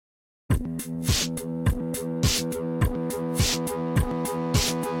Good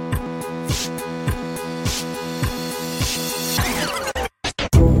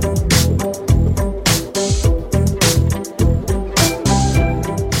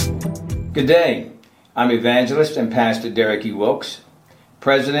day. I'm Evangelist and Pastor Derick Wilkes,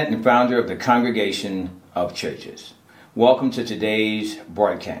 President and founder of the Congregation of Churches. Welcome to today's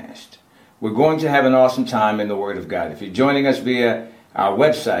broadcast. We're going to have an awesome time in the Word of God. If you're joining us via our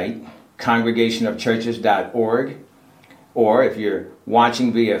website, congregationofchurches.org, or if you're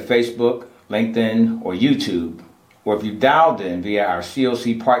watching via Facebook, LinkedIn, or YouTube, or if you dialed in via our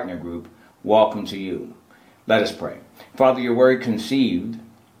COC partner group, welcome to you. Let us pray. Father, your word conceived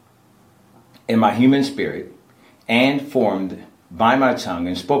in my human spirit and formed by my tongue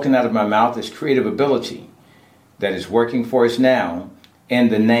and spoken out of my mouth is creative ability that is working for us now in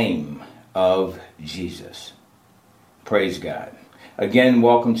the name of Jesus. Praise God. Again,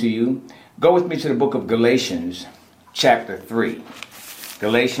 welcome to you. Go with me to the book of Galatians chapter 3.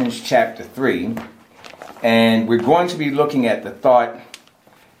 Galatians chapter 3. And we're going to be looking at the thought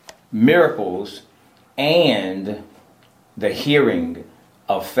miracles and the hearing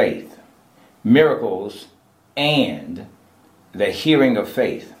of faith. Miracles and the hearing of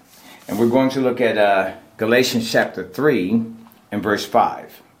faith. And we're going to look at Galatians chapter 3 and verse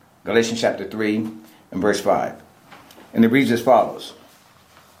 5. Galatians chapter 3 and verse 5. And it reads as follows.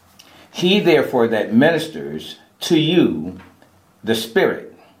 He therefore that ministers to you the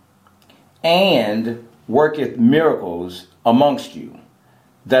Spirit and worketh miracles amongst you,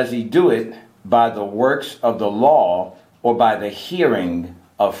 does he do it by the works of the law or by the hearing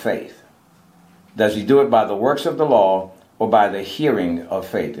of faith? Does he do it by the works of the law or by the hearing of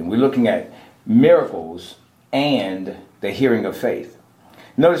faith? And we're looking at miracles and the hearing of faith.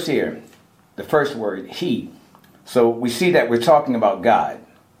 Notice here, the first word, he. So we see that we're talking about God.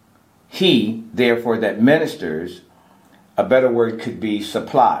 He, therefore, that ministers, a better word could be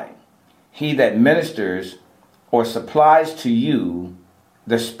supply. He that ministers or supplies to you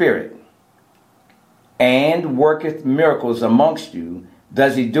the Spirit and worketh miracles amongst you,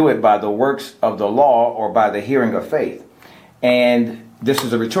 does he do it by the works of the law or by the hearing of faith? And this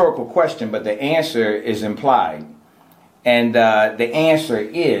is a rhetorical question, but the answer is implied. And the answer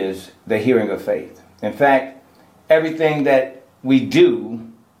is the hearing of faith. In fact, everything that we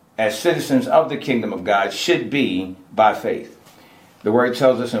do as citizens of the kingdom of God should be by faith. The word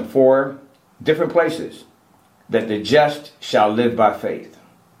tells us in 4 different places that the just shall live by faith.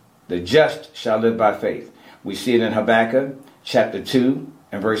 The just shall live by faith. We see it in Habakkuk chapter 2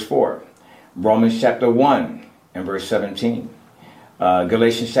 and verse 4. Romans chapter 1 and verse 17.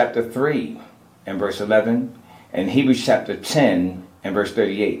 Galatians chapter 3 and verse 11. And Hebrews chapter 10 and verse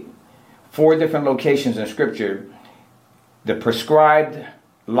 38. 4 different locations in Scripture. The prescribed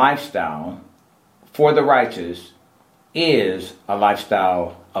lifestyle for the righteous is a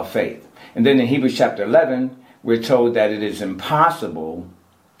lifestyle of faith. And then in Hebrews chapter 11, we're told that it is impossible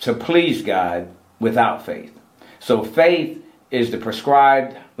to please God without faith. So faith is the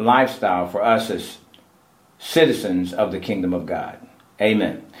prescribed lifestyle for us as citizens of the kingdom of God.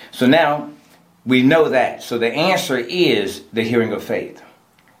 Amen. So now we know that. So the answer is the hearing of faith.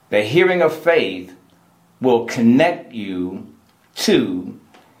 The hearing of faith will connect you to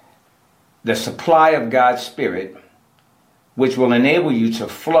the supply of God's Spirit, which will enable you to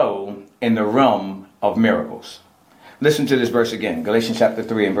flow in the realm of miracles. Listen to this verse again. Galatians chapter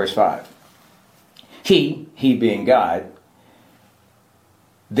 3 and verse 5. He being God,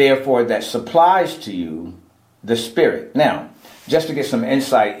 therefore that supplies to you the Spirit. Now, just to get some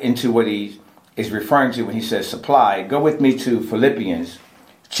insight into what he is referring to when he says supply, go with me to Philippians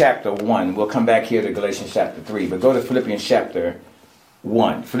chapter 1. We'll come back here to Galatians chapter 3, but go to Philippians chapter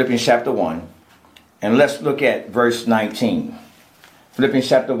 1. Philippians chapter 1, and let's look at verse 19. Philippians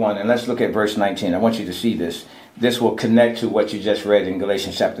chapter 1, and let's look at verse 19. I want you to see this. This will connect to what you just read in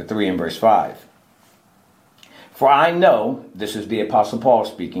Galatians chapter 3 and verse 5. For I know, this is the Apostle Paul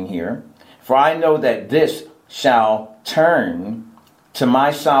speaking here, for I know that this shall turn to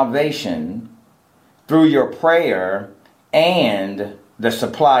my salvation through your prayer and the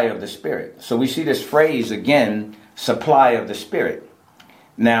supply of the Spirit. So we see this phrase again, supply of the Spirit.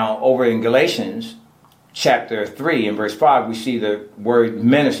 Now, over in Galatians chapter 3 and verse 5, we see the word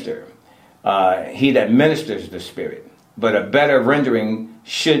minister. He that ministers the Spirit. But a better rendering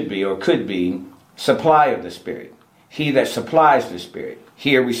should be or could be supply of the Spirit. He that supplies the Spirit.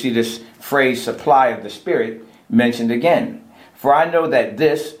 Here we see this phrase supply of the Spirit mentioned again. For I know that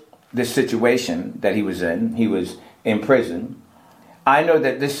this situation that he was in prison. I know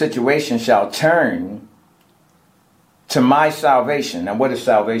that this situation shall turn to my salvation. Now, what is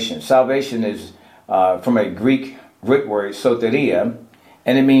salvation? Salvation is from a Greek root word, soteria,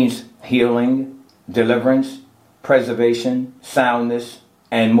 and it means healing, deliverance, preservation, soundness,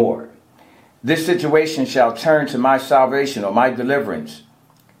 and more. This situation shall turn to my salvation or my deliverance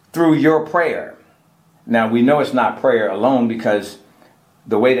through your prayer. Now, we know it's not prayer alone because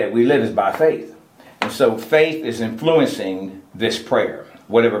the way that we live is by faith. And so faith is influencing this prayer.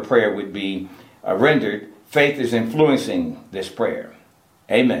 Whatever prayer would be rendered, faith is influencing this prayer.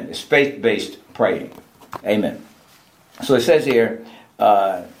 Amen. It's faith-based praying. Amen. So it says here,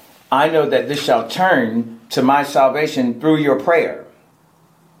 I know that this shall turn to my salvation through your prayer.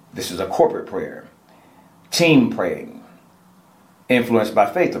 This is a corporate prayer. Team praying. Influenced by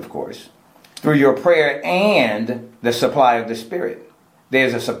faith, of course. Through your prayer and the supply of the Spirit.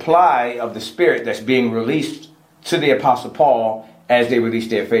 There's a supply of the Spirit that's being released to the Apostle Paul as they release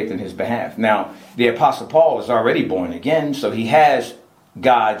their faith in his behalf. Now, the Apostle Paul is already born again, so he has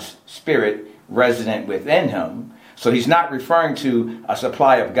God's Spirit resident within him. So he's not referring to a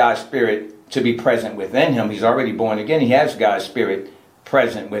supply of God's Spirit to be present within him. He's already born again. He has God's Spirit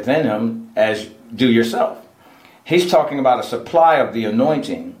present within him, as do yourself. He's talking about a supply of the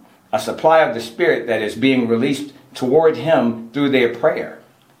anointing, a supply of the Spirit that is being released toward him through their prayer,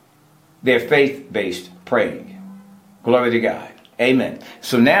 their faith-based praying. Glory to God. Amen.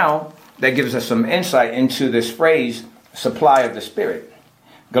 So now that gives us some insight into this phrase, supply of the Spirit.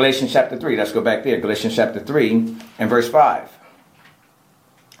 Galatians chapter 3. Let's go back there. Galatians chapter 3 and verse 5.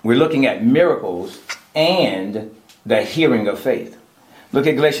 We're looking at miracles and the hearing of faith. Look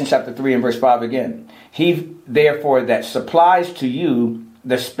at Galatians chapter 3 and verse 5 again. He, therefore, that supplies to you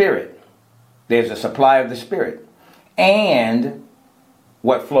the Spirit. There's a supply of the Spirit. And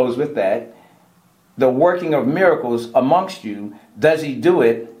what flows with that, the working of miracles amongst you, does he do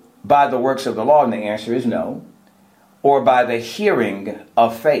it by the works of the law? And the answer is no. Or by the hearing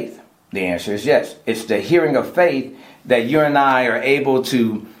of faith? The answer is yes. It's the hearing of faith that you and I are able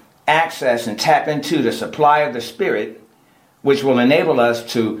to access and tap into the supply of the Spirit, which will enable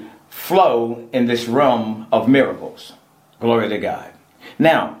us to flow in this realm of miracles. Glory to God.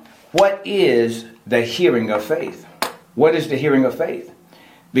 Now, what is the hearing of faith? What is the hearing of faith?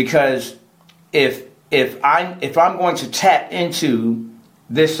 Because if I'm going to tap into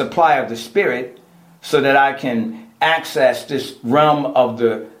this supply of the Spirit so that I can access this realm of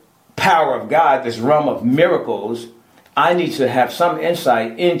the power of God, this realm of miracles, I need to have some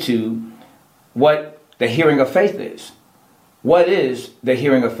insight into what the hearing of faith is. What is the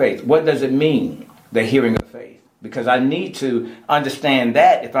hearing of faith? What does it mean, the hearing of faith? Because I need to understand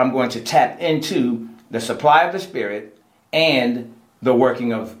that if I'm going to tap into the supply of the Spirit and the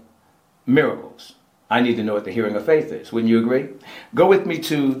working of miracles. I need to know what the hearing of faith is. Wouldn't you agree? Go with me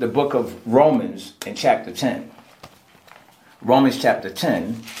to the book of Romans in chapter 10. Romans chapter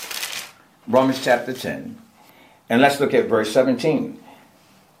 10. Romans chapter 10. And let's look at verse 17.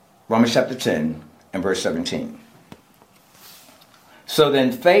 Romans chapter 10 and verse 17. So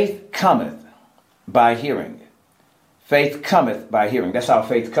then faith cometh by hearing. Faith cometh by hearing. That's how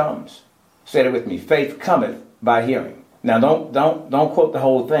faith comes. Say it with me. Faith cometh by hearing. Now don't quote the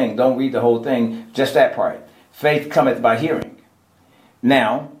whole thing. Don't read the whole thing. Just that part. Faith cometh by hearing.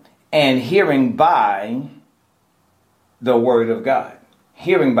 Now, and hearing by the word of God.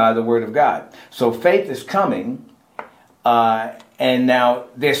 Hearing by the word of God. So faith is coming. And now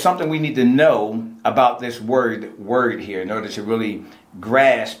there's something we need to know about this word here in order to really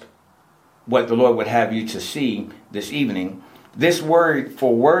grasp what the Lord would have you to see this evening. This word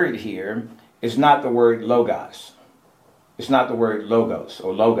for word here is not the word logos. It's not the word logos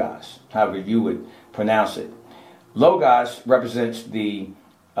or logos, however you would pronounce it. Logos represents the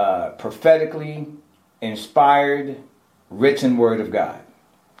prophetically inspired written word of God.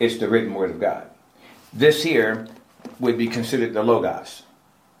 It's the written word of God. This here would be considered the logos,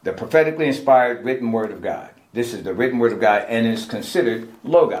 the prophetically inspired written word of God. This is the written word of God and is considered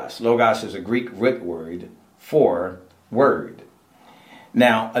logos. Logos is a Greek root word for word.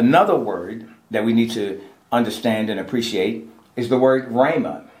 Now, another word that we need to understand and appreciate is the word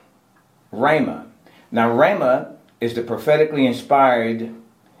Rhema. Rhema. Now, Rhema is the prophetically inspired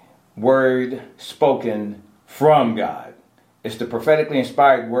word spoken from God. It's the prophetically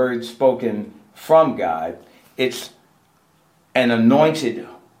inspired word spoken from God. It's an anointed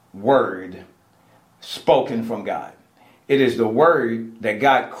word spoken from God. It is the word that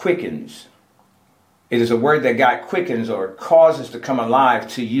God quickens. It is a word that God quickens or causes to come alive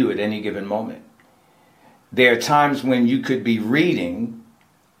to you at any given moment. There are times when you could be reading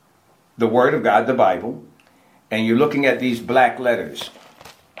the Word of God, the Bible, and you're looking at these black letters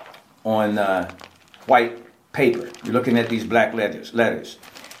on white paper. You're looking at these black letters.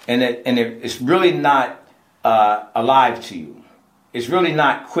 And it's really not alive to you. It's really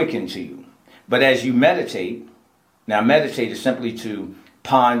not quickened to you. But as you meditate, now meditate is simply to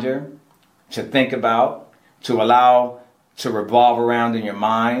ponder, to think about, to allow to revolve around in your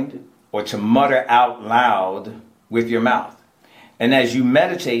mind, or to mutter out loud with your mouth. And as you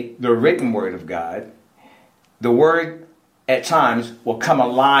meditate the written word of God, the word at times will come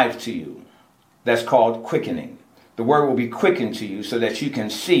alive to you. That's called quickening. The word will be quickened to you so that you can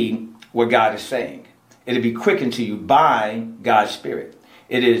see what God is saying. It'll be quickened to you by God's Spirit.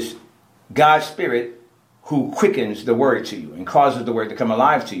 It is God's Spirit who quickens the word to you and causes the word to come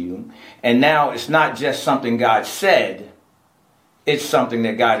alive to you. And now it's not just something God said, it's something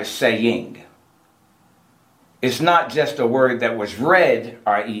that God is saying. It's not just a word that was read,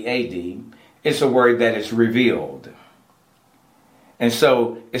 R-E-A-D, it's a word that is revealed. And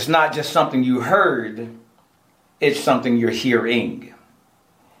so it's not just something you heard, it's something you're hearing.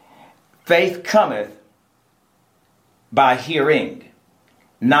 Faith cometh by hearing,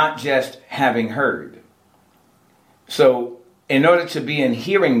 not just having heard. So in order to be in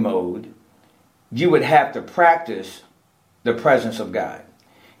hearing mode, you would have to practice the presence of God.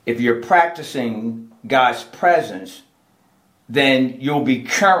 If you're practicing God's presence, then you'll be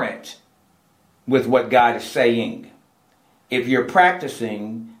current with what God is saying. If you're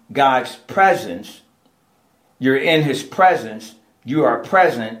practicing God's presence, you're in his presence, you are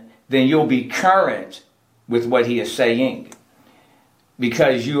present, then you'll be current with what he is saying.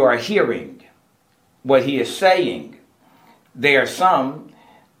 Because you are hearing what he is saying. There are some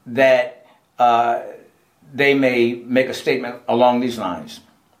that they may make a statement along these lines.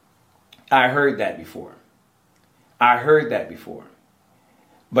 I heard that before. I heard that before.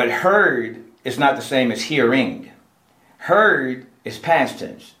 But heard is not the same as hearing. Heard is past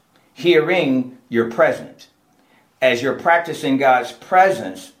tense. Hearing, you're present. As you're practicing God's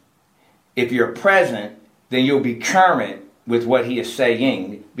presence, if you're present, then you'll be current with what he is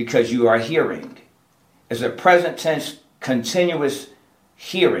saying because you are hearing. It's a present tense, continuous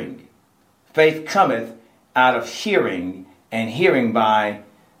hearing. Faith cometh out of hearing, and hearing by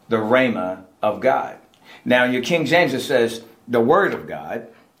the Rhema of God. Now in your King James it says, the word of God.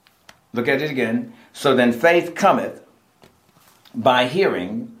 Look at it again. So then faith cometh by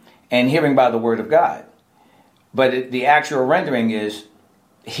hearing, and hearing by the word of God. But the actual rendering is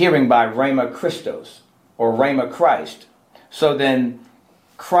hearing by Rhema Christos, or Rhema Christ. So then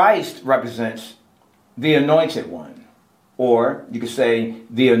Christ represents the anointed one. Or you could say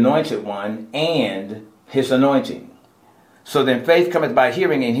the anointed one and his anointing. So then faith cometh by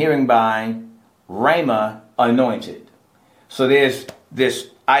hearing, and hearing by Rhema anointed. So there's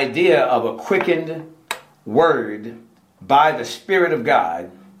this idea of a quickened word by the Spirit of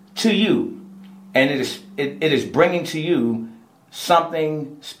God to you. And it is bringing to you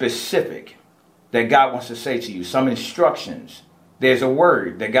something specific that God wants to say to you. Some instructions. There's a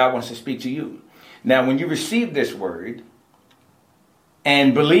word that God wants to speak to you. Now when you receive this word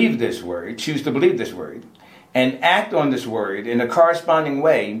and believe this word, choose to believe this word, and act on this word in a corresponding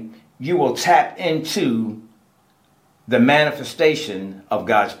way, you will tap into the manifestation of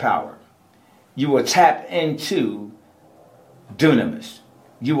God's power. You will tap into dunamis.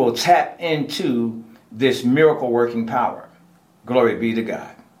 You will tap into this miracle working power. Glory be to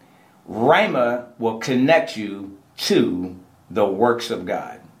God. Rhema will connect you to the works of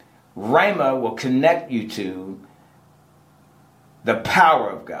God. Rhema will connect you to the power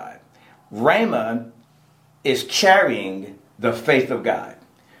of God. Rhema is carrying the faith of God.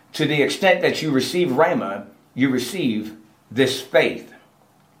 To the extent that you receive Rhema, you receive this faith.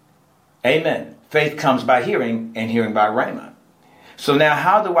 Amen. Faith comes by hearing, and hearing by Rhema. So now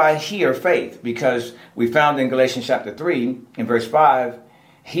how do I hear faith? Because we found in Galatians chapter 3, in verse 5,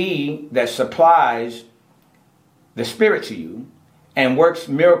 he that supplies the Spirit to you and works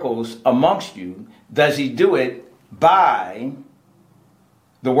miracles amongst you, does he do it by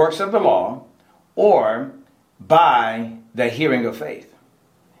the works of the law or by the hearing of faith?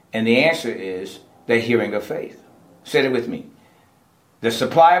 And the answer is the hearing of faith. Say it with me. The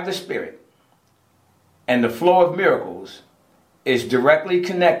supply of the Spirit and the flow of miracles is directly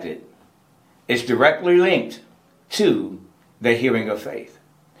connected. It's directly linked to the hearing of faith.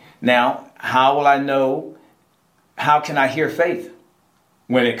 Now, how will I know? How can I hear faith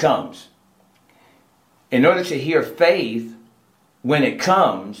when it comes? In order to hear faith when it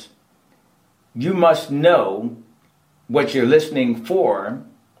comes, you must know what you're listening for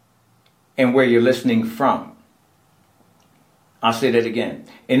and where you're listening from. I'll say that again.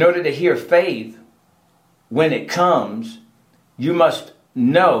 In order to hear faith when it comes, you must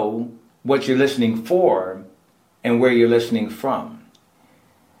know what you're listening for and where you're listening from.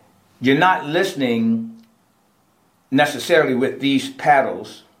 You're not listening necessarily with these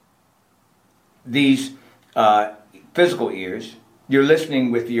paddles, these physical ears. You're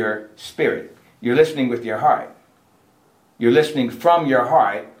listening with your spirit. You're listening with your heart. You're listening from your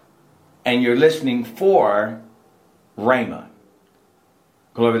heart, and you're listening for Rhema.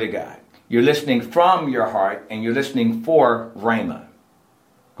 Glory to God. You're listening from your heart, and you're listening for Rhema.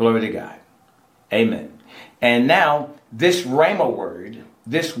 Glory to God. Amen. And now, this Rhema word,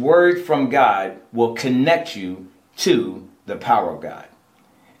 this word from God, will connect you to the power of God.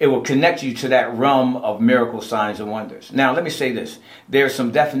 It will connect you to that realm of miracle signs and wonders. Now, let me say this. There are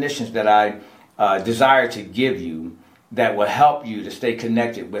some definitions that I desire to give you that will help you to stay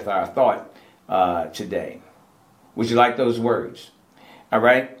connected with our thought today. Would you like those words? All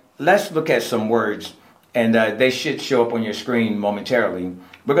right. Let's look at some words, and they should show up on your screen momentarily.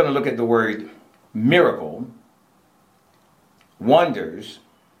 We're going to look at the word miracle, wonders,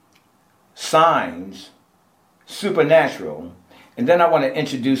 signs, supernatural. And then I want to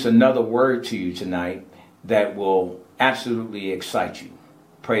introduce another word to you tonight that will absolutely excite you.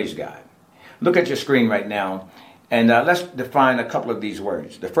 Praise God. Look at your screen right now, and let's define a couple of these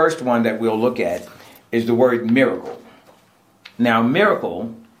words. The first one that we'll look at is the word miracle. Now,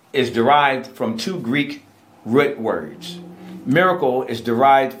 miracle is derived from two Greek root words. Miracle is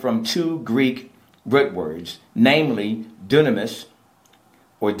derived from two Greek root words, namely dunamis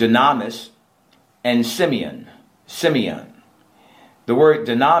or dynamis and Simeon. The word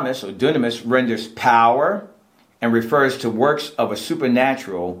dynamis or dunamis renders power and refers to works of a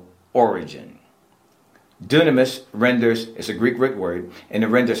supernatural origin. Dunamis renders, it's a Greek root word, and it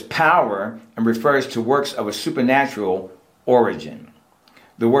renders power and refers to works of a supernatural origin.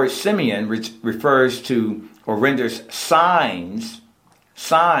 The word Simeon refers to or renders signs,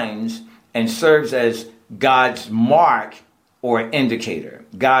 and serves as God's mark or indicator.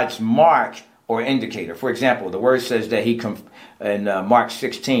 God's mark or indicator. For example, the word says that in Mark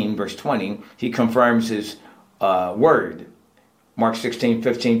 16, verse 20, he confirms his word. Mark 16,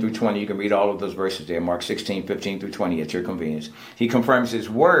 15 through 20. You can read all of those verses there. Mark 16, 15 through 20 at your convenience. He confirms his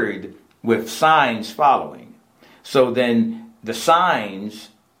word with signs following. So then the signs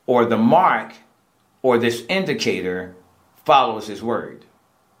or the mark or this indicator follows his word.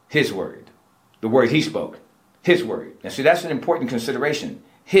 His word. The word he spoke. His word. Now see, that's an important consideration.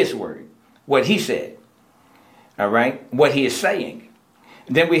 His word. What he said. All right? What he is saying.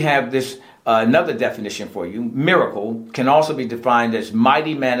 And then we have this another definition for you. Miracle can also be defined as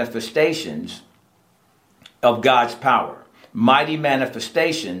mighty manifestations of God's power. Mighty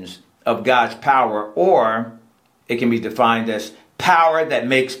manifestations of God's power, or it can be defined as power that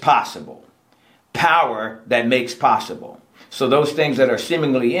makes possible. Power that makes possible. So those things that are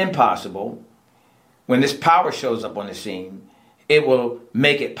seemingly impossible, when this power shows up on the scene, it will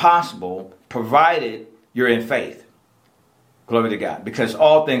make it possible, provided you're in faith. Glory to God. Because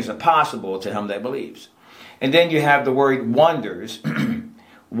all things are possible to him that believes. And then you have the word wonders.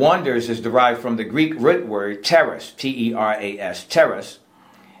 Wonders is derived from the Greek root word teras, T-E-R-A-S, teras,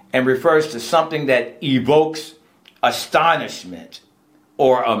 and refers to something that evokes astonishment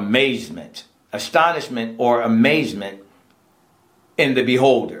or amazement. Astonishment or amazement in the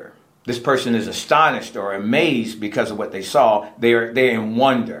beholder. This person is astonished or amazed because of what they saw. They're in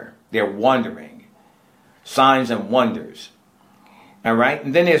wonder. They're wondering. Signs and wonders. All right.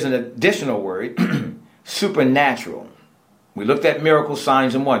 And then there's an additional word, supernatural. We looked at miracles,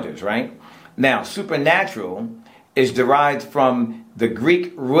 signs, and wonders, right? Now, supernatural is derived from the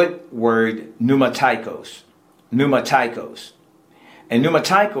Greek root word pneumatikos. Pneumatikos. And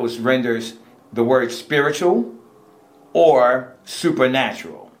pneumatikos renders the word spiritual or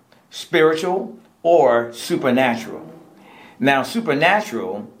supernatural. Spiritual or supernatural. Now,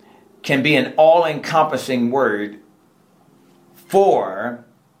 supernatural can be an all-encompassing word for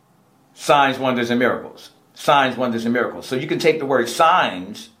signs, wonders, and miracles. Signs, wonders, and miracles. So you can take the word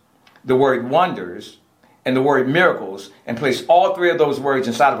signs, the word wonders, and the word miracles, and place all three of those words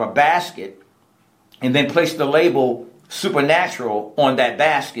inside of a basket, and then place the label supernatural on that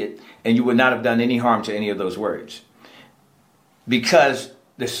basket, and you would not have done any harm to any of those words. Because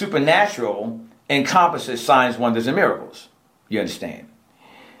the supernatural encompasses signs, wonders, and miracles. You understand?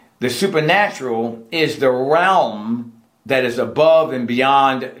 The supernatural is the realm that is above and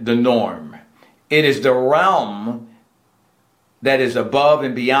beyond the norm. It is the realm that is above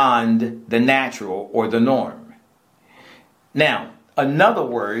and beyond the natural or the norm. Now, another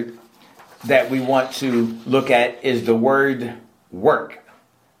word that we want to look at is the word work.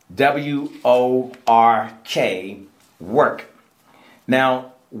 W-O-R-K, work.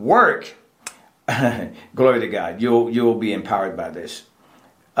 Now, work Glory to God. You'll be empowered by this.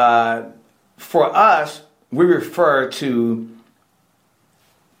 For us, we refer to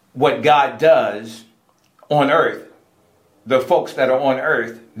what God does on earth. The folks that are on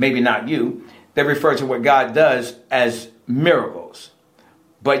earth, maybe not you, they refer to what God does as miracles.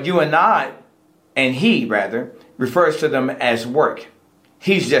 But you and I, and he rather, refers to them as work.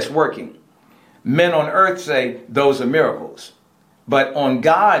 He's just working. Men on earth say those are miracles. But on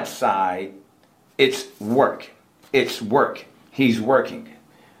God's side, it's work. It's work. He's working.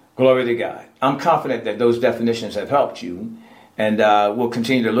 Glory to God. I'm confident that those definitions have helped you. And we'll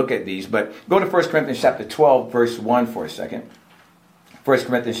continue to look at these. But go to 1 Corinthians chapter 12, verse 1 for a second. 1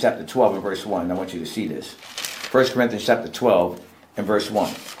 Corinthians chapter 12 and verse 1. I want you to see this. 1 Corinthians chapter 12 and verse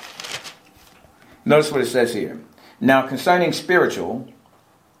 1. Notice what it says here. Now concerning spiritual,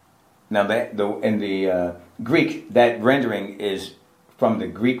 now in the Greek, that rendering is from the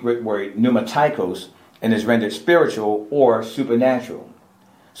Greek word pneumatikos and is rendered spiritual or supernatural.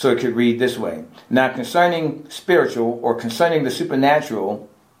 So it could read this way. Now concerning spiritual or concerning the supernatural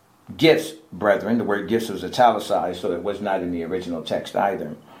gifts, brethren, the word gifts was italicized, so it was not in the original text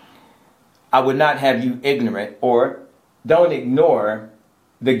either. I would not have you ignorant, or don't ignore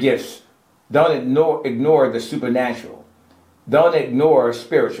the gifts. Don't ignore the supernatural. Don't ignore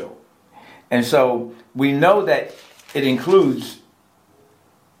spiritual. And so we know that it includes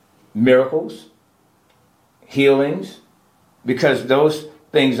miracles, healings, because those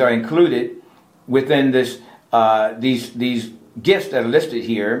things are included within this these gifts that are listed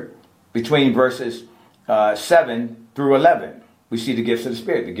here between verses 7 through 11. We see the gifts of the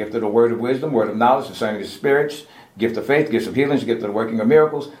Spirit, the gift of the word of wisdom, word of knowledge, concerning the spirits, gift of faith, gifts of healings, gift of the working of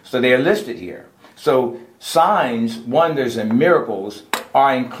miracles. So they are listed here. So signs, wonders, and miracles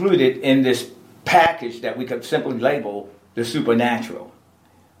are included in this package that we could simply label the supernatural.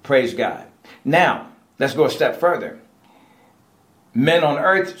 Praise God. Now, let's go a step further. Men on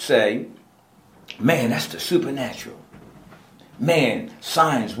earth say, man, that's the supernatural. Man,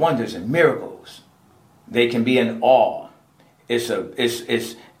 signs, wonders, and miracles. They can be in awe. It's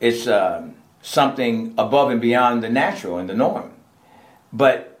something above and beyond the natural and the norm.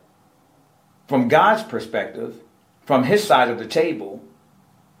 But from God's perspective, from his side of the table,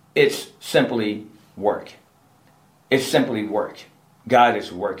 it's simply work. It's simply work. God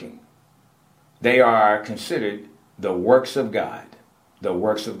is working. They are considered the works of God. The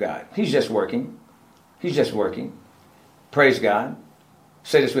works of God. He's just working. He's just working. Praise God.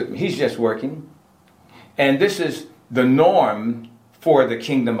 Say this with me. He's just working. And this is the norm for the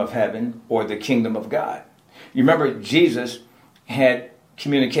kingdom of heaven or the kingdom of God. You remember Jesus had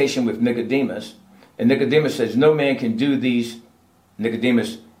communication with Nicodemus. And Nicodemus says, no man can do these.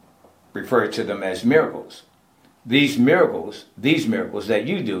 Nicodemus referred to them as miracles. These miracles that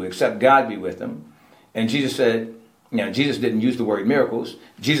you do, except God be with them. And Jesus said, Jesus didn't use the word miracles.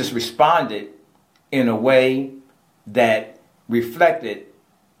 Jesus responded in a way that reflected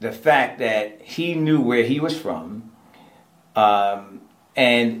the fact that he knew where he was from.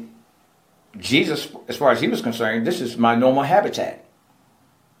 And Jesus, as far as he was concerned, this is my normal habitat.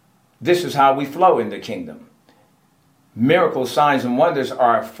 This is how we flow in the kingdom. Miracles, signs, and wonders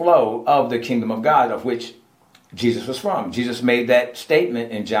are a flow of the kingdom of God, of which Jesus was from. Jesus made that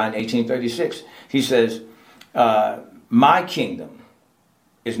statement in John 18:36. He says, my kingdom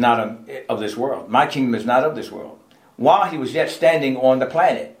is not of this world. My kingdom is not of this world. While he was yet standing on the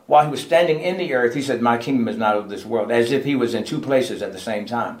planet, while he was standing in the earth, he said, my kingdom is not of this world, as if he was in two places at the same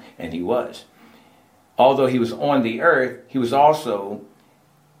time. And he was. Although he was on the earth, he was also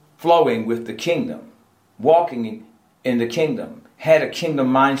flowing with the kingdom, walking in the kingdom, had a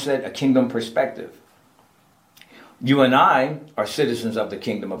kingdom mindset, a kingdom perspective. You and I are citizens of the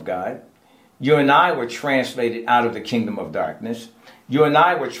kingdom of God. You and I were translated out of the kingdom of darkness. You and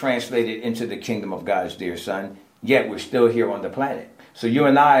I were translated into the kingdom of God's dear Son, yet we're still here on the planet. So you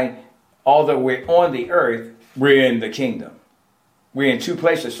and I, although we're on the earth, we're in the kingdom. We're in two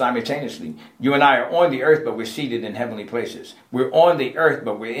places simultaneously. You and I are on the earth, but we're seated in heavenly places. We're on the earth,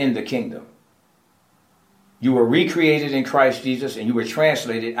 but we're in the kingdom. You were recreated in Christ Jesus, and you were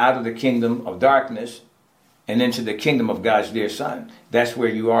translated out of the kingdom of darkness and into the kingdom of God's dear Son. That's where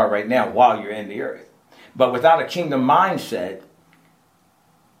you are right now while you're in the earth. But without a kingdom mindset,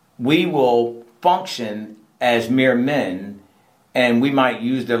 we will function as mere men, and we might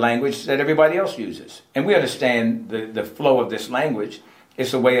use the language that everybody else uses. And we understand the flow of this language.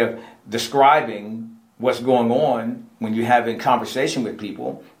 It's a way of describing what's going on when you're having conversation with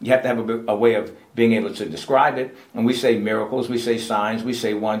people. You have to have a way of being able to describe it. And we say miracles, we say signs, we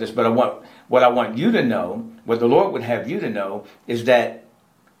say wonders. But what I want you to know, what the Lord would have you to know, is that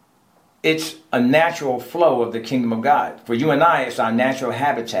it's a natural flow of the kingdom of God. For you and I, it's our natural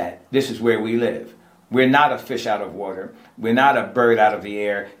habitat. This is where we live. We're not a fish out of water. We're not a bird out of the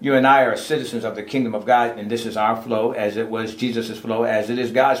air. You and I are citizens of the kingdom of God, and this is our flow, as it was Jesus' flow, as it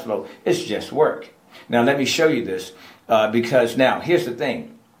is God's flow. It's just work. Now, let me show you this, because now, here's the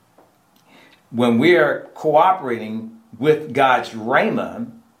thing. When we are cooperating with God's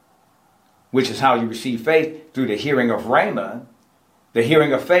Rhema, which is how you receive faith through the hearing of Rhema, the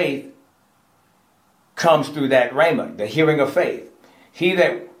hearing of faith comes through that Rhema, the hearing of faith. He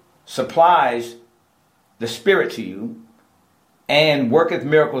that supplies the Spirit to you and worketh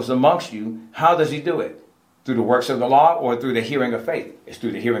miracles amongst you, how does he do it? Through the works of the law or through the hearing of faith? It's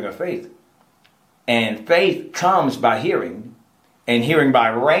through the hearing of faith. And faith comes by hearing, and hearing by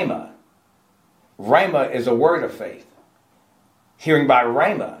Rhema. Rhema is a word of faith. Hearing by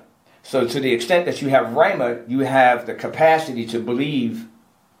Rhema. So to the extent that you have Rhema, you have the capacity to believe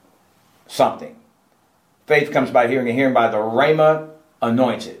something. Faith comes by hearing, and hearing by the Rhema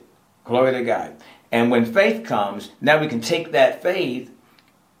anointed. Glory to God. And when faith comes, now we can take that faith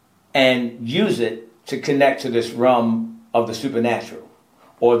and use it to connect to this realm of the supernatural,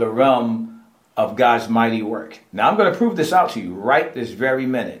 or the realm of God's mighty work. Now I'm going to prove this out to you right this very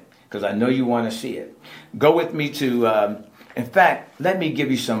minute, because I know you want to see it. Go with me to, in fact, let me give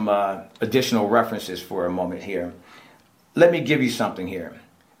you some additional references for a moment here. Let me give you something here.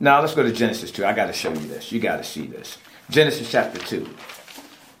 Now let's go to Genesis 2. I got to show you this. You got to see this. Genesis chapter 2.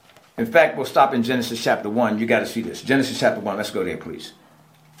 In fact, we'll stop in Genesis chapter 1. You got to see this. Genesis chapter 1. Let's go there, please.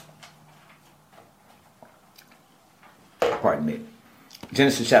 Pardon me.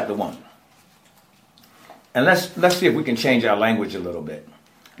 Genesis chapter 1. And let's see if we can change our language a little bit.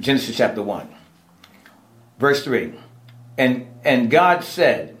 Genesis chapter 1. Verse 3. And God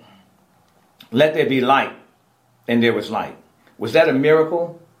said, let there be light. And there was light. Was that a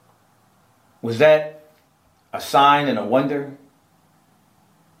miracle? Was that a sign and a wonder?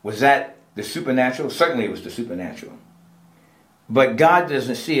 Was that the supernatural? Certainly it was the supernatural. But God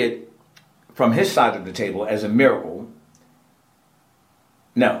doesn't see it from his side of the table as a miracle.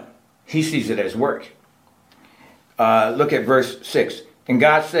 No, he sees it as work. Look at verse 6. And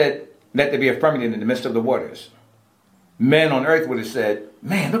God said, let there be a firmament in the midst of the waters. Men on earth would have said,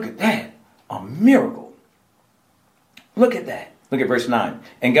 man, look at that. A miracle. Look at that. Look at verse 9.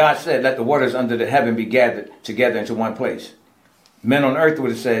 And God said, let the waters under the heaven be gathered together into one place. Men on earth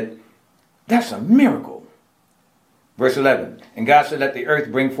would have said, that's a miracle. Verse 11. And God said, let the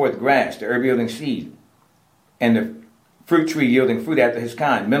earth bring forth grass, the herb yielding seed, and the fruit tree yielding fruit after his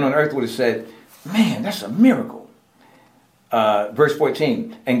kind. Men on earth would have said, man, that's a miracle. Verse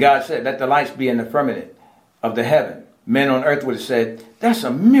 14. And God said, let the lights be in the firmament of the heaven. Men on earth would have said, that's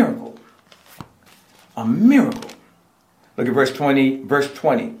a miracle. A miracle. Look at verse 20. Verse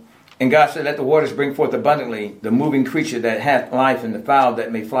 20. And God said, let the waters bring forth abundantly the moving creature that hath life, and the fowl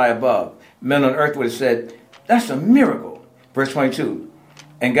that may fly above. Men on earth would have said, that's a miracle. Verse 22.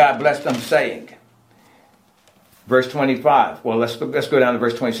 And God blessed them, saying, verse 25. Well, let's go down to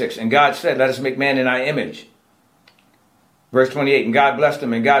verse 26. And God said, let us make man in our image. Verse 28. And God blessed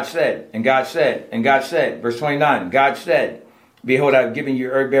them, and God said, and God said, and God said. Verse 29. God said, behold, I have given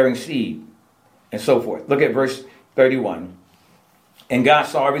you herb-bearing seed, and so forth. Look at verse 31. And God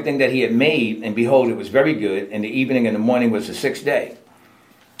saw everything that he had made, and behold, it was very good. And the evening and the morning was the sixth day.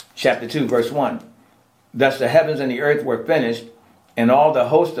 Chapter 2, verse 1. Thus the heavens and the earth were finished, and all the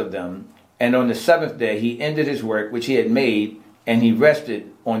host of them. And on the seventh day he ended his work which he had made, and he rested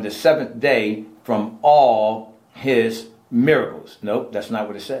on the seventh day from all his miracles. Nope, that's not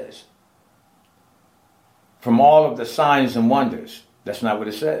what it says. From all of the signs and wonders. That's not what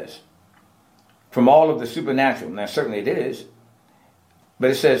it says. From all of the supernatural. Now, certainly it is. But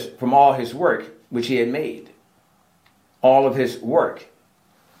it says, from all his work, which he had made. All of his work.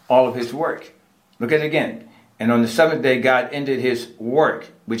 All of his work. Look at it again. And on the seventh day, God ended his work,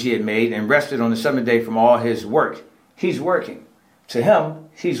 which he had made, and rested on the seventh day from all his work. He's working. To him,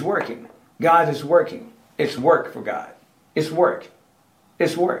 he's working. God is working. It's work for God. It's work.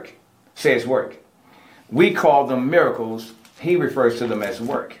 It's work. Say it's work. We call them miracles. He refers to them as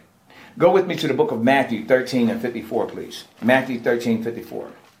work. Go with me to the book of Matthew 13 and 54, please. Matthew 13, 54.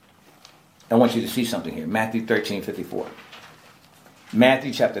 I want you to see something here. Matthew 13, 54.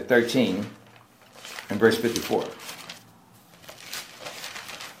 Matthew chapter 13 and verse 54.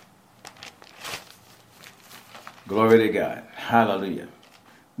 Glory to God. Hallelujah.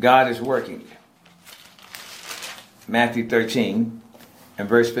 God is working. Matthew 13 and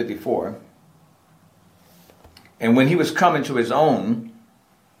verse 54. And when he was come into his own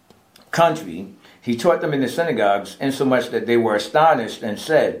country, he taught them in the synagogues, insomuch that they were astonished and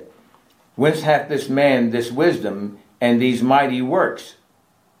said, Whence hath this man this wisdom and these mighty works?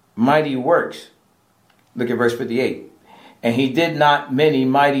 Mighty works. Look at verse 58. And he did not many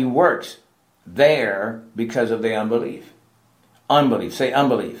mighty works there because of their unbelief. Unbelief. Say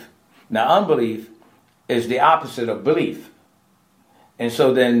unbelief. Now, unbelief is the opposite of belief. And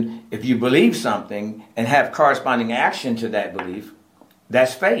so then if you believe something and have corresponding action to that belief,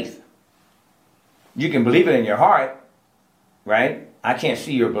 that's faith. You can believe it in your heart, right? I can't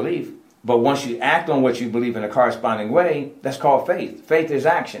see your belief. But once you act on what you believe in a corresponding way, that's called faith. Faith is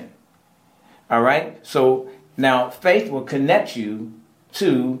action. All right? So now faith will connect you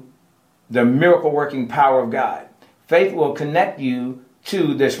to the miracle working power of God. Faith will connect you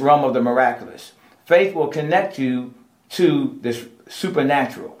to this realm of the miraculous. Faith will connect you to this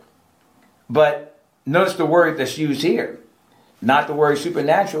supernatural. But notice the word that's used here. Not the word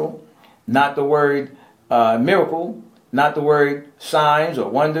supernatural, not the word miracle, not the word signs or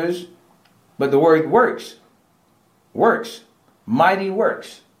wonders, but the word works. Works. Mighty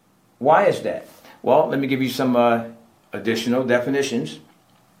works. Why is that? Well, let me give you some additional definitions.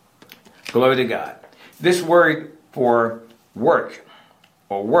 Glory to God. This word for work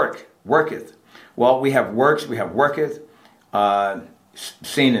or worketh. Well, we have works, we have worketh,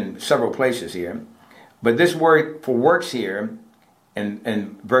 seen in several places here. But this word for works here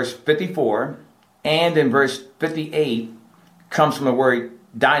in verse 54 and in verse 58 comes from the word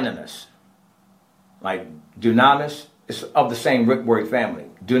dynamis. Like dunamis, it's of the same word family.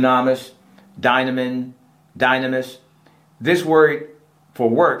 Dunamis, dynamine, dynamis. This word for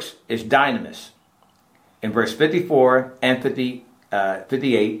works is dynamis in verse 54 and 58,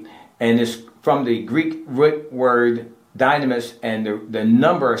 and it's from the Greek root word dynamis, and the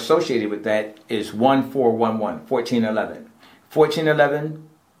number associated with that is 1411, 1411. 1411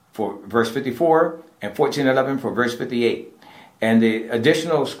 for verse 54 and 1411 for verse 58. And the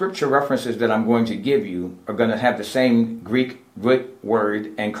additional scripture references that I'm going to give you are going to have the same Greek root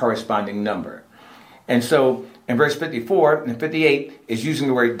word and corresponding number. And so in verse 54 and 58 is using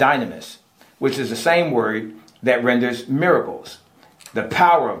the word dynamis, which is the same word that renders miracles, the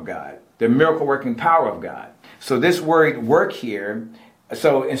power of God, the miracle working power of God. So this word work here,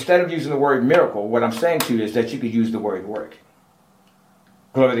 so instead of using the word miracle, what I'm saying to you is that you could use the word work.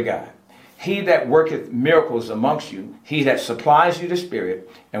 Glory to God. He that worketh miracles amongst you, he that supplies you the Spirit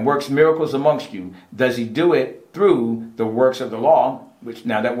and works miracles amongst you, does he do it through the works of the law? Which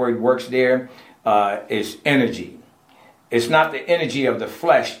now that word works there is energy. It's not the energy of the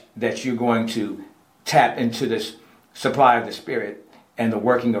flesh that you're going to tap into this supply of the Spirit and the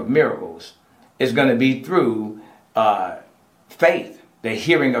working of miracles. It's going to be through faith, the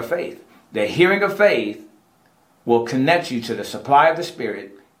hearing of faith. The hearing of faith will connect you to the supply of the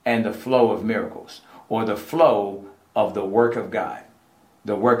Spirit and the flow of miracles, or the flow of the work of God.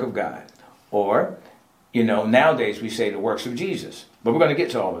 The work of God. Or, nowadays we say the works of Jesus. But we're going to get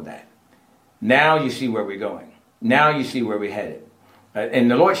to all of that. Now you see where we're going. Now you see where we're headed.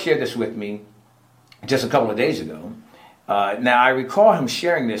 And the Lord shared this with me just a couple of days ago. Now I recall him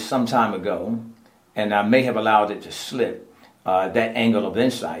sharing this some time ago, and I may have allowed it to slip, that angle of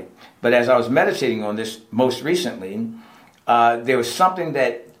insight. But as I was meditating on this most recently, there was something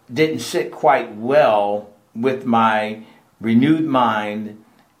that didn't sit quite well with my renewed mind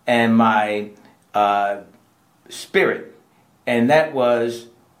and my spirit. And that was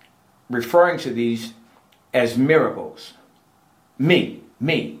referring to these as miracles. Me.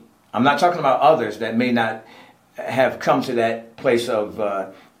 I'm not talking about others that may not have come to that place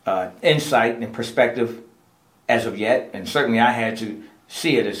of insight and perspective as of yet. And certainly I had to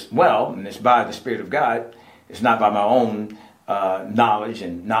see it as well, and it's by the Spirit of God. It's not by my own knowledge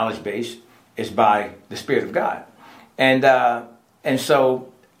and knowledge base. It's by the Spirit of God. And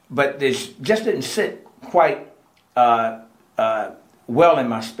so, but this just didn't sit quite well in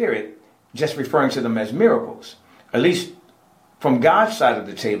my spirit, just referring to them as miracles. At least from God's side of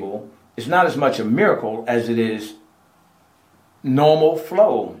the table, it's not as much a miracle as it is normal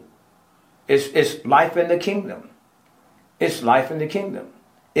flow. It's life in the kingdom. It's life in the kingdom.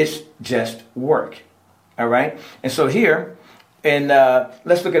 It's just work. All right? And so here, and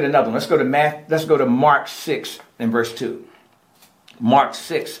let's look at another one. Let's go to Mark 6 and verse 2. Mark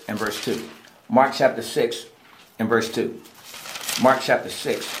 6 and verse 2. Mark chapter 6 and verse 2. Mark chapter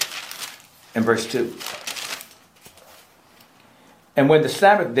 6 and verse 2. And when the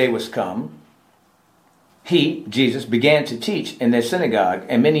Sabbath day was come, he, Jesus, began to teach in their synagogue,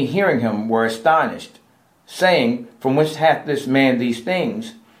 and many hearing him were astonished, saying, From whence hath this man these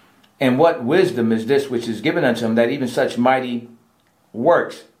things? And what wisdom is this which is given unto him, that even such mighty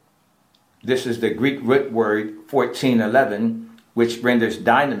works? This is the Greek root word 1411, which renders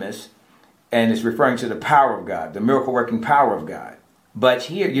dynamis, and it's referring to the power of God, the miracle working power of God. But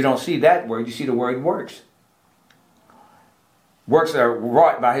here you don't see that word, you see the word works. Works that are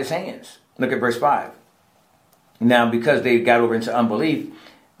wrought by his hands. Look at verse 5. Now, because they got over into unbelief,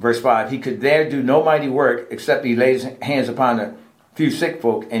 verse 5, he could there do no mighty work except he laid his hands upon a few sick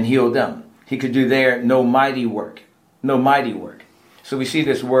folk and healed them. He could do there no mighty work. No mighty work. So we see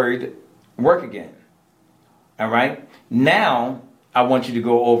this word work again. All right. Now I want you to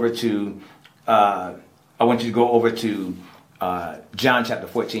go over to John chapter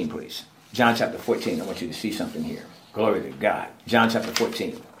 14, please. John chapter 14. I want you to see something here. Glory to God. John chapter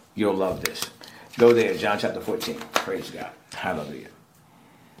 14. You'll love this. Go there, John chapter 14. Praise God. Hallelujah.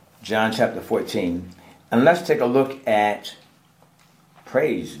 John chapter 14. And let's take a look at,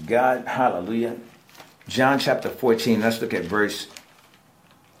 praise God. Hallelujah. John chapter 14. Let's look at verse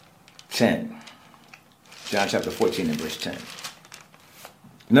 10. John chapter 14 and verse 10.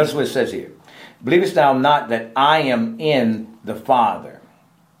 Notice what it says here. Believest thou not that I am in the Father,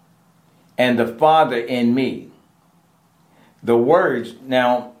 and the Father in me? The words,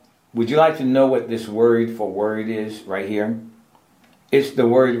 now, would you like to know what this word for word is right here? It's the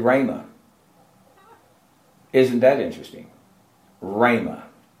word Rhema. Isn't that interesting? Rhema.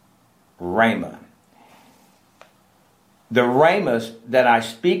 Rhema. The Rhemas that I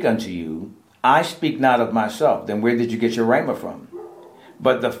speak unto you, I speak not of myself. Then where did you get your Rhema from?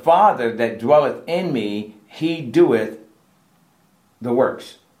 But the Father that dwelleth in me, he doeth the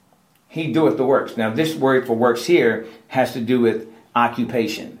works. He doeth the works. Now this word for works here has to do with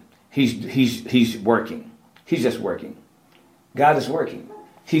occupation. He's working. He's just working. God is working.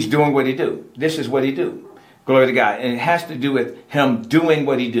 He's doing what he do. This is what he do. Glory to God. And it has to do with him doing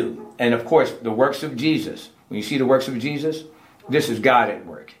what he do. And of course, the works of Jesus. When you see the works of Jesus, this is God at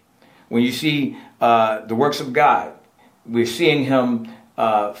work. When you see the works of God, we're seeing him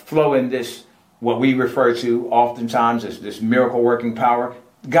flow in this, what we refer to oftentimes as this miracle working power.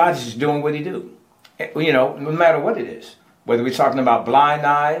 God is just doing what he do. You know, no matter what it is. Whether we're talking about blind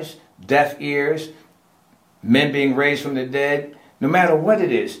eyes, deaf ears, men being raised from the dead, no matter what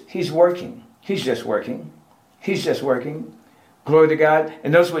it is, he's working. He's just working. He's just working. Glory to God.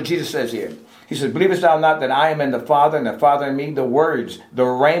 And notice what Jesus says here. He says, believest thou not that I am in the Father, and the Father in me? The words, the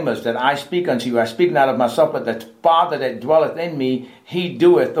rhemas that I speak unto you, I speak not of myself, but the Father that dwelleth in me, he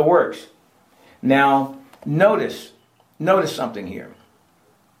doeth the works. Now, notice something here.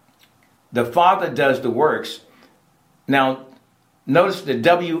 The Father does the works. Now, notice the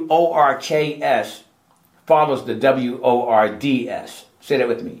W-O-R-K-S follows the W-O-R-D-S. Say that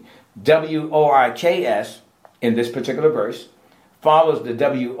with me. W-O-R-K-S in this particular verse follows the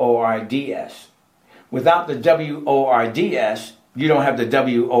W-O-R-D-S. Without the W-O-R-D-S, you don't have the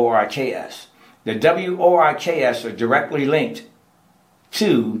W-O-R-K-S. The W-O-R-K-S are directly linked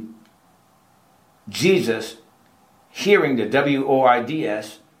to Jesus hearing the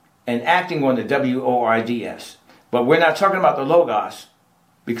W-O-R-D-S and acting on the W-O-R-D-S. But we're not talking about the Logos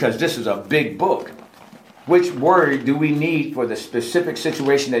because this is a big book. Which word do we need for the specific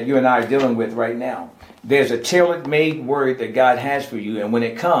situation that you and I are dealing with right now? There's a tailor-made word that God has for you, and when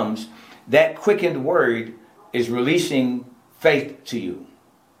it comes, that quickened word is releasing faith to you.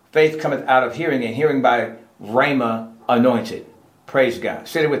 Faith cometh out of hearing, and hearing by Rhema anointed. Praise God.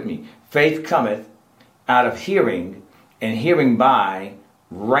 Say it with me. Faith cometh out of hearing, and hearing by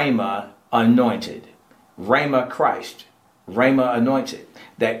Rhema anointed. Rhema Christ. Rhema anointed.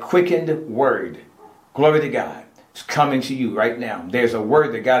 That quickened word. Glory to God. It's coming to you right now. There's a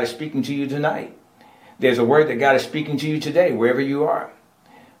word that God is speaking to you tonight. There's a word that God is speaking to you today, wherever you are.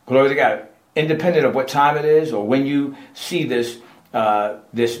 Glory to God. Independent of what time it is or when you see this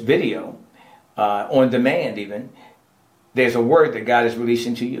video, on demand even, there's a word that God is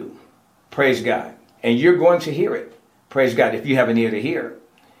releasing to you. Praise God. And you're going to hear it. Praise God. If you have an ear to hear.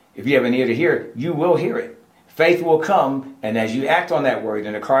 If you have an ear to hear, you will hear it. Faith will come, and as you act on that word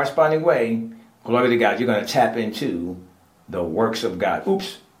in a corresponding way, glory to God, you're going to tap into the works of God.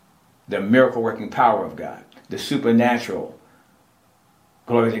 The miracle working power of God. The supernatural.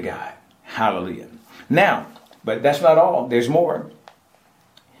 Glory to God. Hallelujah. Now, but that's not all. There's more.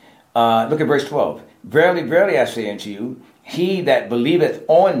 Look at verse 12. Verily, verily, I say unto you, he that believeth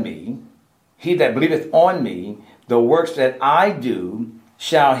on me, the works that I do,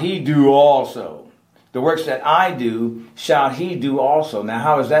 shall he do also. The works that I do, shall he do also. Now,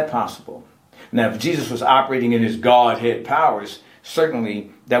 how is that possible? Now, if Jesus was operating in his Godhead powers,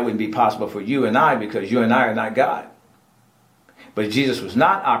 certainly that wouldn't be possible for you and I, because you and I are not God. But Jesus was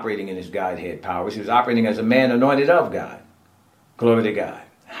not operating in his Godhead powers. He was operating as a man anointed of God. Glory to God.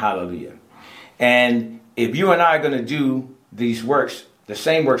 Hallelujah. And if you and I are going to do these works, the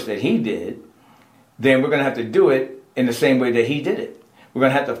same works that he did, then we're going to have to do it in the same way that he did it. We're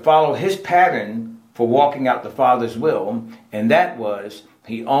going to have to follow his pattern for walking out the Father's will. And that was,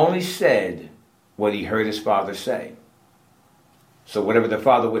 he only said what he heard his Father say. So whatever the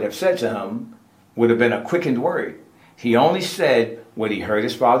Father would have said to him would have been a quickened word. He only said what he heard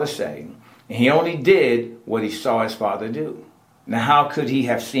his Father say. And he only did what he saw his Father do. Now, how could he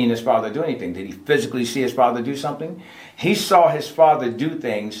have seen his Father do anything? Did he physically see his Father do something? He saw his Father do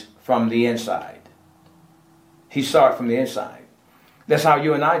things from the inside. He saw it from the inside. That's how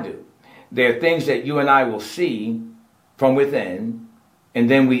you and I do. There are things that you and I will see from within, and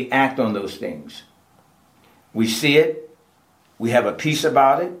then we act on those things. We see it. We have a peace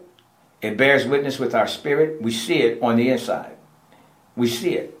about it. It bears witness with our spirit. We see it on the inside. We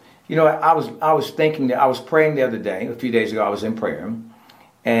see it. You know, I was thinking that I was praying the other day, a few days ago. I was in prayer,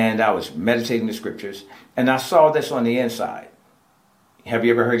 and I was meditating the scriptures, and I saw this on the inside. Have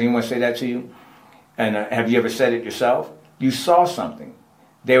you ever heard anyone say that to you? And have you ever said it yourself? You saw something.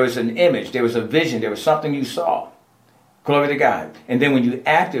 There was an image. There was a vision. There was something you saw. Glory to God. And then when you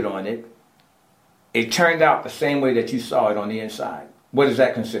acted on it, it turned out the same way that you saw it on the inside. What is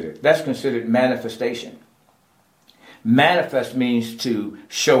that considered? That's considered manifestation. Manifest means to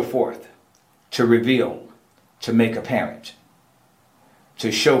show forth, to reveal, to make apparent.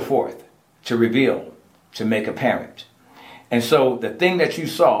 To show forth, to reveal, to make apparent. And so the thing that you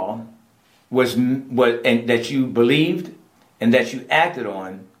saw was what, and that you believed and that you acted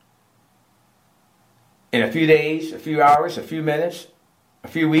on in a few days, a few hours, a few minutes, a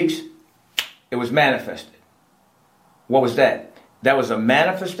few weeks, it was manifested. What was that? That was a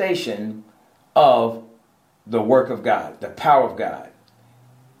manifestation of the work of God, the power of God.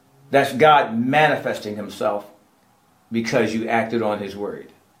 That's God manifesting himself because you acted on his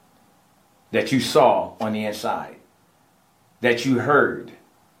word. That you saw on the inside. That you heard.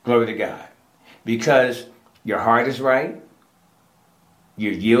 Glory to God. Because your heart is right.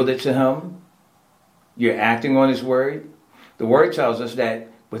 You're yielded to him. You're acting on his word. The word tells us that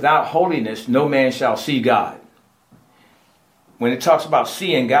without holiness, no man shall see God. When it talks about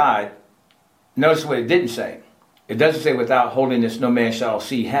seeing God, notice what it didn't say. It doesn't say without holiness, no man shall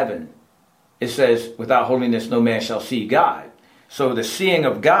see heaven. It says without holiness, no man shall see God. So the seeing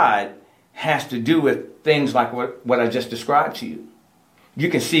of God has to do with things like what I just described to you. You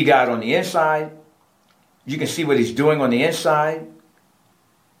can see God on the inside. You can see what he's doing on the inside.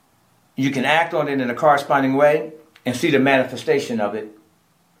 You can act on it in a corresponding way and see the manifestation of it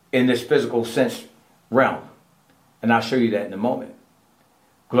in this physical sense realm. And I'll show you that in a moment.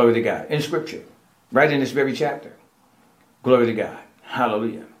 Glory to God. In Scripture. Right in this very chapter. Glory to God.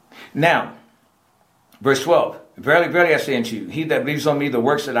 Hallelujah. Now, verse 12. Verily, verily, I say unto you, he that believes on me, the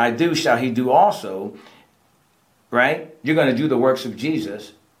works that I do, shall he do also. Right? You're going to do the works of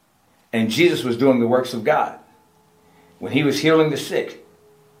Jesus. And Jesus was doing the works of God. When he was healing the sick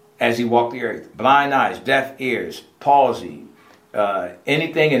as he walked the earth. Blind eyes, deaf ears, palsy.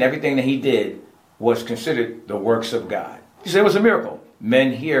 Anything and everything that he did was considered the works of God. You say it was a miracle.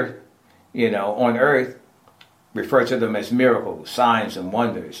 Men here, on earth, refer to them as miracles, signs, and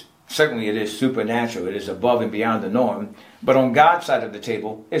wonders. Certainly it is supernatural. It is above and beyond the norm. But on God's side of the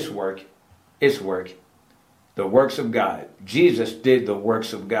table, it's work. It's work. The works of God. Jesus did the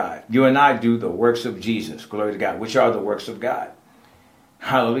works of God. You and I do the works of Jesus. Glory to God. Which are the works of God.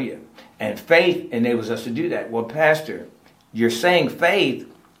 Hallelujah. And faith enables us to do that. Well, Pastor, you're saying faith,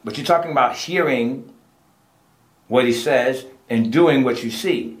 but you're talking about hearing what he says and doing what you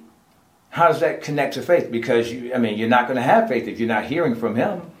see. How does that connect to faith? Because you're not going to have faith if you're not hearing from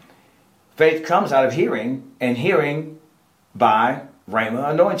him. Faith comes out of hearing, and hearing by Rhema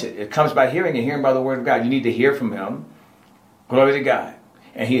anointed. It comes by hearing, and hearing by the word of God. You need to hear from him. Glory to God.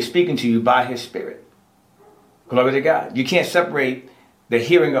 And he is speaking to you by his spirit. Glory to God. You can't separate the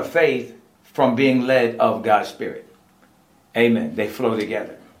hearing of faith from being led of God's spirit. Amen. They flow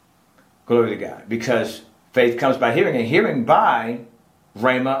together. Glory to God. Because faith comes by hearing, and hearing by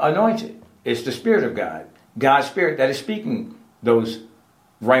Rhema anointed. It's the Spirit of God. God's Spirit that is speaking those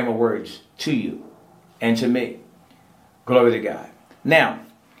Rhema words to you and to me. Glory to God. Now,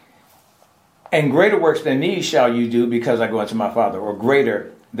 and greater works than these shall you do because I go unto my Father. Or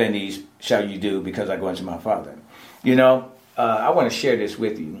greater than these shall you do because I go unto my Father. I want to share this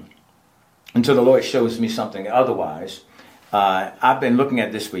with you until the Lord shows me something otherwise. I've been looking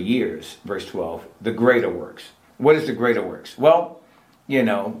at this for years. Verse 12, the greater works. What is the greater works? Well,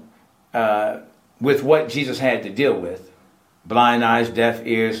 with what Jesus had to deal with, blind eyes, deaf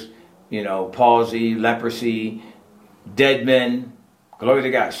ears, palsy, leprosy, dead men, glory to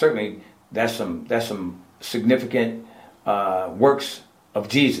God. Certainly that's some significant works of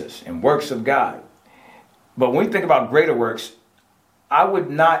Jesus and works of God. But when we think about greater works, I would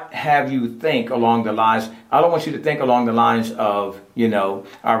not have you think along the lines, I don't want you to think along the lines of,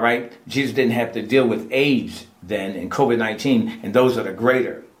 all right, Jesus didn't have to deal with AIDS then and COVID-19, and those are the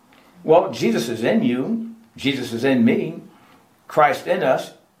greater. Well, Jesus is in you. Jesus is in me. Christ in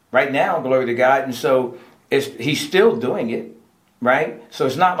us right now, glory to God. And so he's still doing it, right? So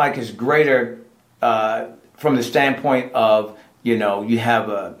it's not like it's greater from the standpoint of, you have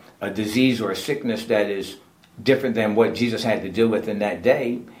a disease or a sickness that is different than what Jesus had to deal with in that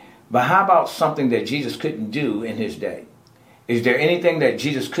day. But how about something that Jesus couldn't do in his day? Is there anything that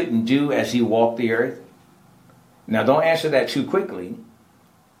Jesus couldn't do as he walked the earth? Now, don't answer that too quickly.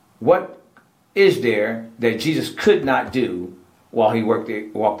 What is there that Jesus could not do while he walked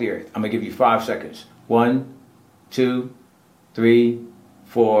the earth? I'm going to give you 5 seconds. 1, 2, 3,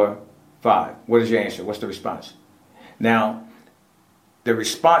 4, 5. What is your answer? What's the response? Now, the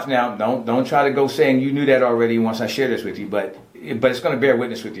response now, don't try to go saying you knew that already once I share this with you, but it's going to bear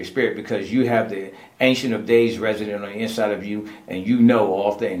witness with your spirit because you have the Ancient of Days resident on the inside of you, and you know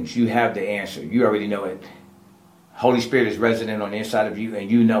all things. You have the answer. You already know it. Holy Spirit is resident on the inside of you, and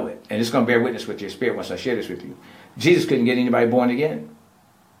you know it. And it's going to bear witness with your spirit once I share this with you. Jesus couldn't get anybody born again.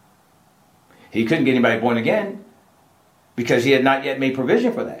 He couldn't get anybody born again because he had not yet made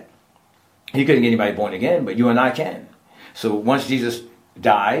provision for that. He couldn't get anybody born again, but you and I can. So once Jesus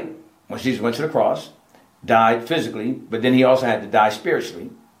died, once Jesus went to the cross, died physically, but then he also had to die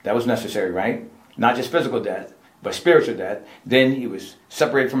spiritually. That was necessary, right? Not just physical death, but spiritual death. Then he was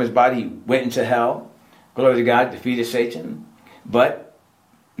separated from his body. He went into hell. Glory to God, defeated Satan. But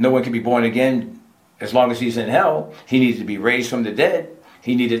no one can be born again as long as he's in hell. He needed to be raised from the dead.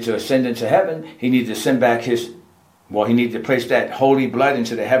 He needed to ascend into heaven. He needed to send back he needed to place that holy blood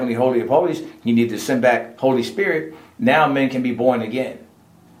into the heavenly holy of holies. He needed to send back Holy Spirit. Now men can be born again.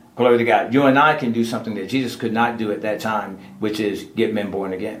 Glory to God. You and I can do something that Jesus could not do at that time, which is get men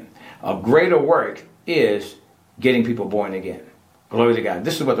born again. A greater work is getting people born again. Glory to God.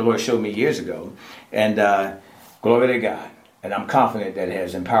 This is what the Lord showed me years ago. And glory to God. And I'm confident that it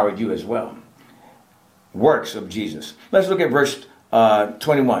has empowered you as well. Works of Jesus. Let's look at verse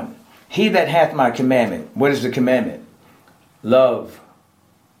 21. He that hath my commandment. What is the commandment? Love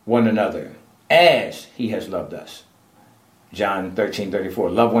one another as he has loved us. John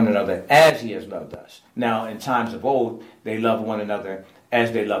 13:34. Love one another as he has loved us. Now, in times of old, they loved one another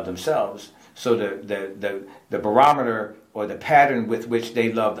as they loved themselves. So the barometer or the pattern with which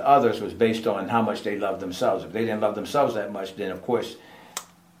they loved others was based on how much they loved themselves. If they didn't love themselves that much, then of course,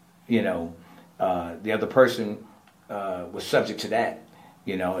 the other person was subject to that.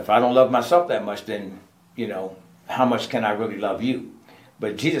 If I don't love myself that much, then, how much can I really love you?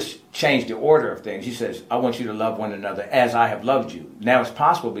 But Jesus changed the order of things. He says, I want you to love one another as I have loved you. Now it's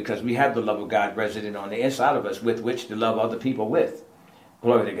possible because we have the love of God resident on the inside of us with which to love other people with.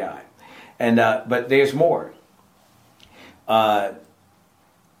 Glory to God. And but there's more. So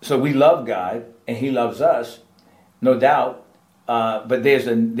we love God and he loves us, no doubt. But there's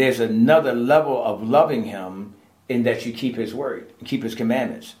another level of loving him in that you keep his word and keep his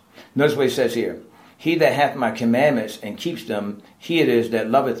commandments. Notice what he says here. He that hath my commandments and keeps them, he it is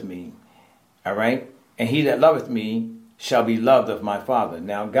that loveth me. All right? And he that loveth me shall be loved of my Father.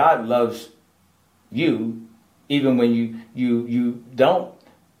 Now, God loves you even when you don't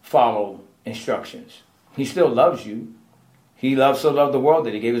follow instructions. He still loves you. He so loved the world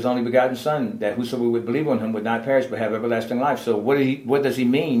that he gave his only begotten Son, that whosoever would believe on him would not perish but have everlasting life. So what does he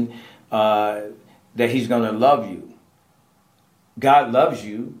mean that he's going to love you? God loves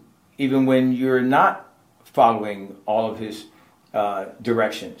you even when you're not following all of his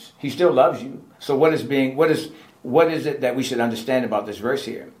directions. He still loves you. So what is it that we should understand about this verse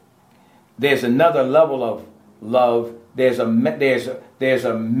here? There's another level of love. There's a measure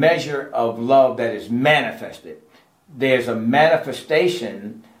of love that is manifested. There's a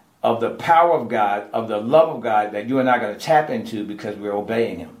manifestation of the power of God, of the love of God that you and I are going to tap into because we're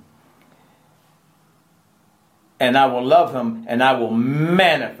obeying him. And I will love him and I will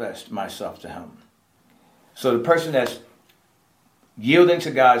manifest myself to him. So the person that's yielding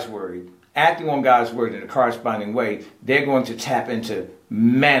to God's word, acting on God's word in a corresponding way, they're going to tap into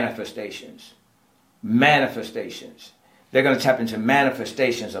manifestations. Manifestations. They're going to tap into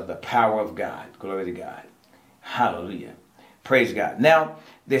manifestations of the power of God. Glory to God. Hallelujah. Praise God. Now,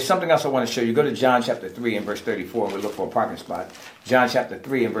 there's something else I want to show you. Go to John chapter 3 and verse 34. We'll look for a parking spot. John chapter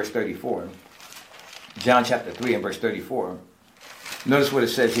 3 and verse 34. John chapter 3 and verse 34. Notice what it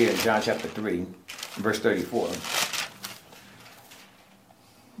says here in John chapter 3 and verse 34.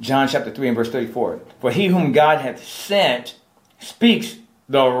 John chapter 3 and verse 34. For he whom God hath sent speaks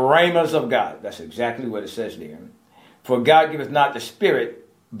the Rhemas of God. That's exactly what it says there. For God giveth not the Spirit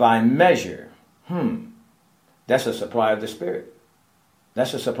by measure. That's a supply of the Spirit.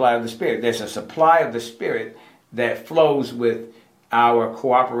 That's a supply of the Spirit. There's a supply of the Spirit that flows with our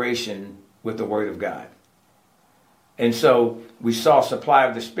cooperation with the Word of God. And so we saw supply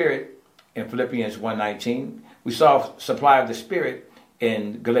of the Spirit in Philippians 1:19. We saw supply of the Spirit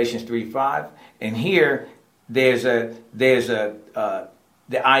in Galatians 3:5. And here there's the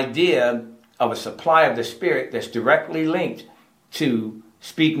idea of a supply of the Spirit that's directly linked to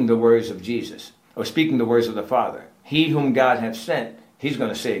speaking the words of Jesus, or speaking the words of the Father. He whom God hath sent, he's going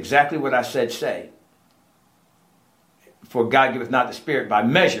to say exactly what I said say. For God giveth not the Spirit by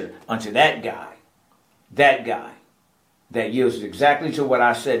measure unto that guy that yields exactly to what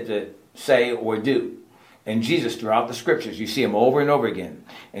I said to say or do. And Jesus, throughout the scriptures, you see him over and over again.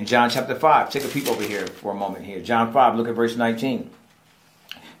 In John chapter 5, take a peek over here for a moment here. John 5, look at verse 19.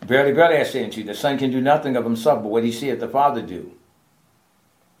 Verily, verily, I say unto you, the Son can do nothing of himself, but what he seeth the Father do.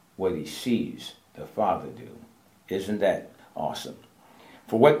 What he sees the Father do. Isn't that awesome?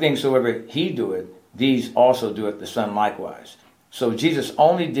 For what things soever he doeth, these also doeth the Son likewise. So Jesus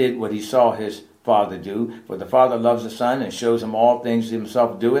only did what he saw his Father do. For the Father loves the Son and shows him all things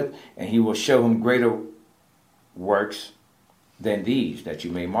himself doeth, and he will show him greater works than these, that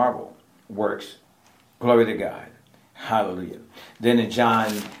you may marvel. Works. Glory to God. Hallelujah. Then in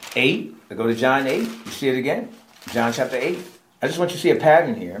John 8, go to John 8, you see it again. John chapter 8. I just want you to see a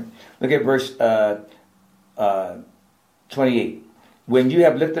pattern here. Look at verse 28. When you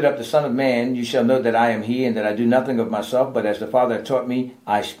have lifted up the Son of Man, you shall know that I am he, and that I do nothing of myself, but as the Father hath taught me,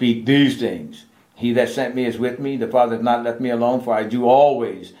 I speak these things. He that sent me is with me. The Father hath not left me alone, for I do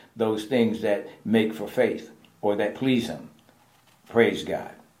always those things that make for faith, or that please him. Praise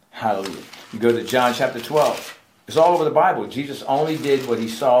God. Hallelujah. You go to John chapter 12. It's all over the Bible. Jesus only did what he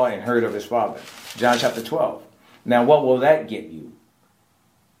saw and heard of his Father. John chapter 12. Now, what will that get you?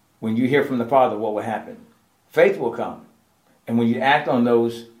 When you hear from the Father, what will happen? Faith will come. And when you act on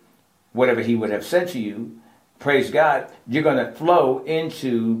those, whatever he would have said to you, praise God, you're going to flow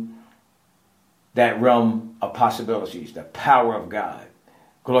into that realm of possibilities, the power of God.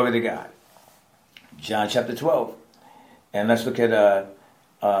 Glory to God. John chapter 12. And let's look at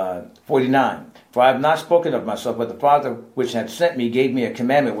 49. For I have not spoken of myself, but the Father which hath sent me gave me a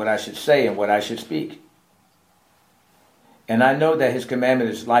commandment what I should say and what I should speak. And I know that his commandment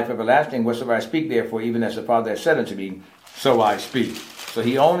is life everlasting. Whatsoever I speak, therefore, even as the Father has said unto me, so I speak. So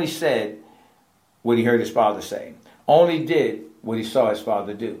he only said what he heard his Father say. Only did what he saw his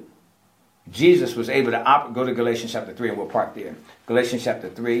Father do. Jesus was able to go to Galatians chapter 3, and we'll park there. Galatians chapter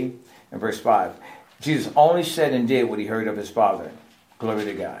 3 and verse 5. Jesus only said and did what he heard of his Father. Glory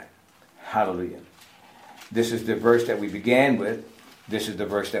to God. Hallelujah. This is the verse that we began with. This is the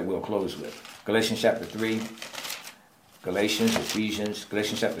verse that we'll close with. Galatians chapter 3. Galatians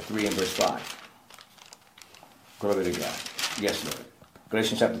chapter 3 and verse 5. Glory to God. Yes, Lord.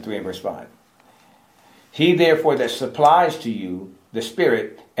 Galatians chapter 3 and verse 5. He therefore that supplies to you the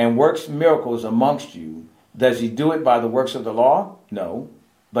Spirit and works miracles amongst you, does he do it by the works of the law? No,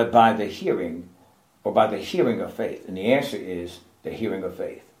 but by the hearing, or by the hearing of faith. And the answer is the hearing of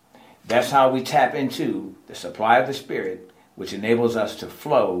faith. That's how we tap into the supply of the Spirit, which enables us to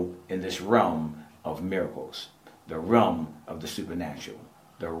flow in this realm of miracles, the realm of the supernatural,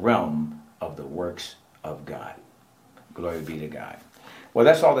 the realm of the works of God. Glory be to God. Well,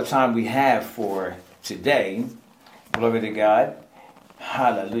 that's all the time we have for today. Glory to God.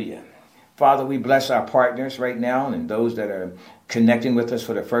 Hallelujah. Father, we bless our partners right now and those that are connecting with us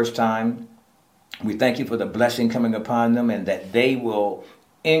for the first time. We thank you for the blessing coming upon them, and that they will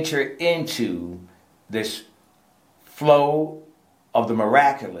enter into this flow of the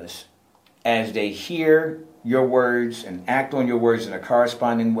miraculous as they hear your words and act on your words in a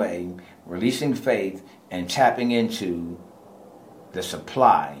corresponding way, releasing faith and tapping into the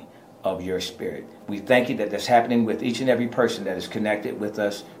supply of your Spirit. We thank you that that's happening with each and every person that is connected with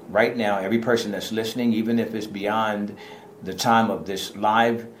us right now, every person that's listening, even if it's beyond the time of this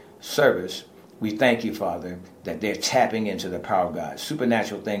live service. We thank you, Father, that they're tapping into the power of God.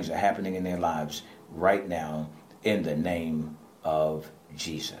 Supernatural things are happening in their lives right now in the name of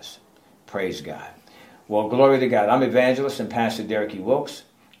Jesus. Praise God. Well, glory to God. I'm Evangelist and Pastor Derick Wilkes.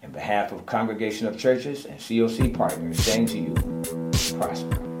 In behalf of Congregation of Churches and COC Partners, saying to you,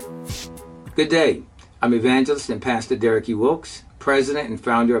 prosper. Good day. I'm Evangelist and Pastor Derick Wilkes, President and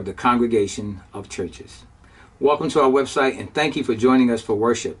founder of the Congregation of Churches. Welcome to our website, and thank you for joining us for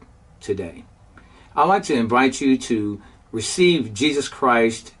worship today. I'd like to invite you to receive Jesus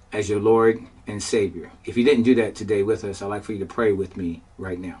Christ as your Lord and Savior. If you didn't do that today with us, I'd like for you to pray with me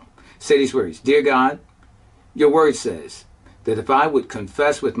right now. Say these words. Dear God, your word says that if I would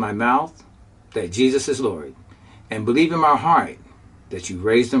confess with my mouth that Jesus is Lord and believe in my heart that you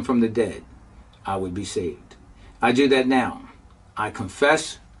raised him from the dead, I would be saved. I do that now. I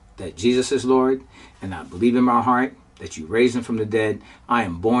confess that Jesus is Lord, and I believe in my heart that you raised him from the dead. I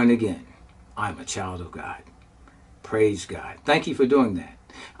am born again. I am a child of God. Praise God. Thank you for doing that.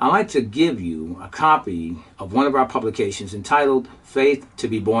 I'd like to give you a copy of one of our publications entitled Faith to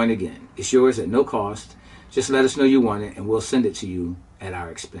be Born Again. It's yours at no cost. Just let us know you want it, and we'll send it to you at our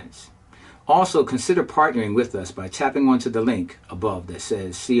expense. Also, consider partnering with us by tapping onto the link above that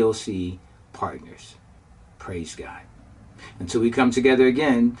says COC Partners. Praise God. Until we come together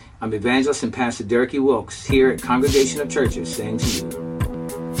again, I'm Evangelist and Pastor Derick Wilkes here at Congregation of Churches saying to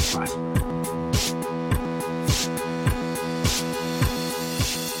you, prosper.